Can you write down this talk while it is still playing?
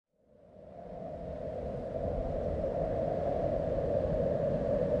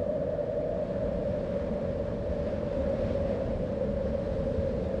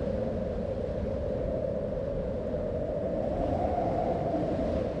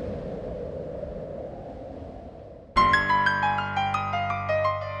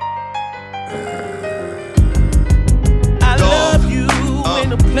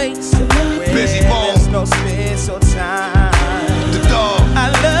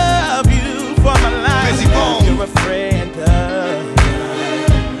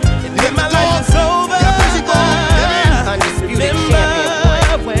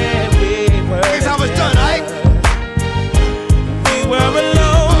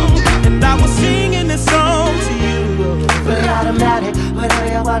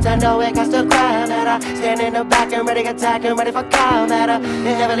matter. Stand in the back and ready to attack and ready for combat. And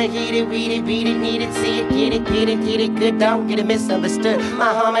heavily heated, weed it, beat it, need it, see it, get it, get it, get it, good, don't get it misunderstood.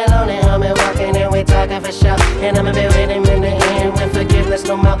 My homie lonely, homie walking and we talking for sure. And I'ma be with him in the end with forgiveness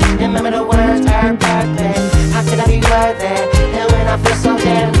no more. Remember the words are perfect. How could I be worth it? And when I feel so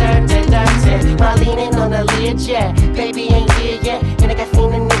damn dirty, my leaning on the lid, yeah. Baby ain't here yet. And I got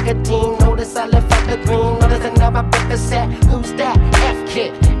caffeine and nicotine. Notice I left out the green. Notice another breakfast set. Who's that?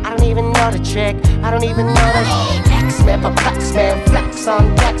 F-Kid. I don't even know the trick. I don't even know the X-Man, perplex man, flex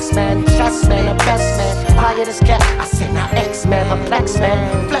on decks man, chess man, the best man. Quiet as cat. I said now X-Man, perplex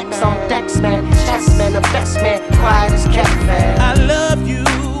man, flex on decks man, chess man, the best man. Quiet as cat man. I love you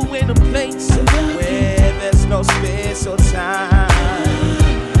in a place where there's no space or time.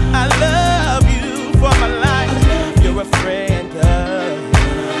 I love you for my life. You're a friend of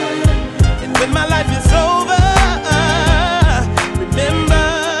mine. And when my life is over, remember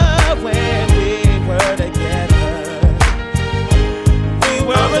when we were together. We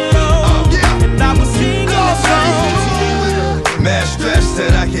were alone, and I was singing a song to you. Mad stress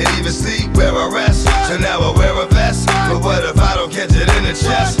that I can't even sleep where I rest. So now I wear a vest. But what if I don't catch it in the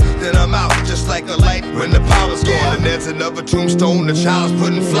chest? Then I'm out just like a light when the power's gone. And there's another tombstone, the child's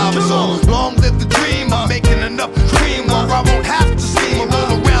putting flowers on. Long live the dream, I'm making enough cream where I won't have to see.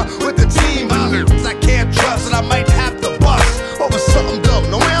 Roll around with the team. I can't trust and I might have to bust over something dumb.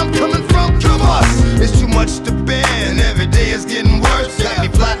 Know where I'm coming from? From us. It's too much to bear and every day is getting worse. Got me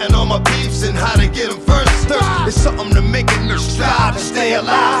plotting all my beefs and how to get them first. It's something to make it strive to stay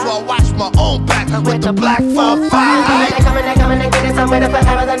alive. So I watch my own back with the black 4-5. They coming and get it somewhere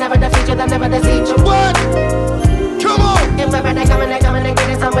forever. They'll never defeat you, they'll never deceive you. What? Come on! If ever they coming and get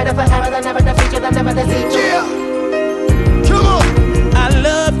it somewhere forever. They'll never defeat you, they'll never deceive you. Yeah! Come on! I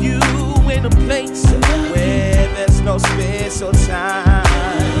love you in a place where there's no space or time.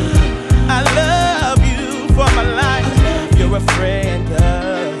 I love you for my life. You're a friend of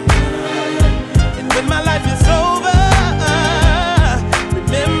mine. And when my life is over,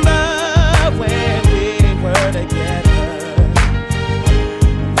 remember when we were together.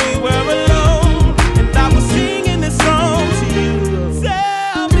 We were alone, and I was singing this song to you.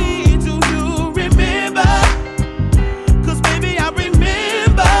 Tell me, do you remember? 'Cause baby, I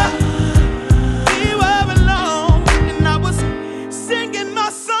remember. We were alone, and I was singing my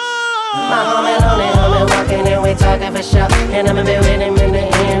song. My homie lonely, homie walking and we talking for sure. And I'ma be with him in the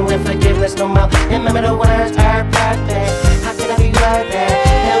end with forgiveness no more. Remember the words are perfect. How could I be worth it?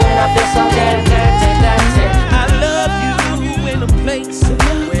 And when I feel so damn dirty. I love you in a place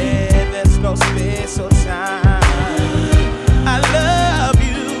where there's no space or time. I love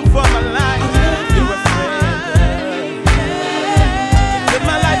you for my life. You're a friend. And when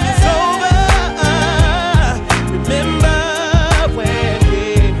my life is over, remember when we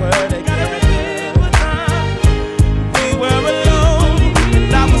were together. We were alone,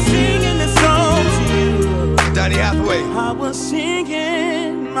 and I was singing this song to you. Donny Hathaway. I was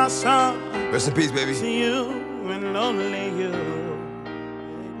singing my song Rest in peace, baby. to you and only you.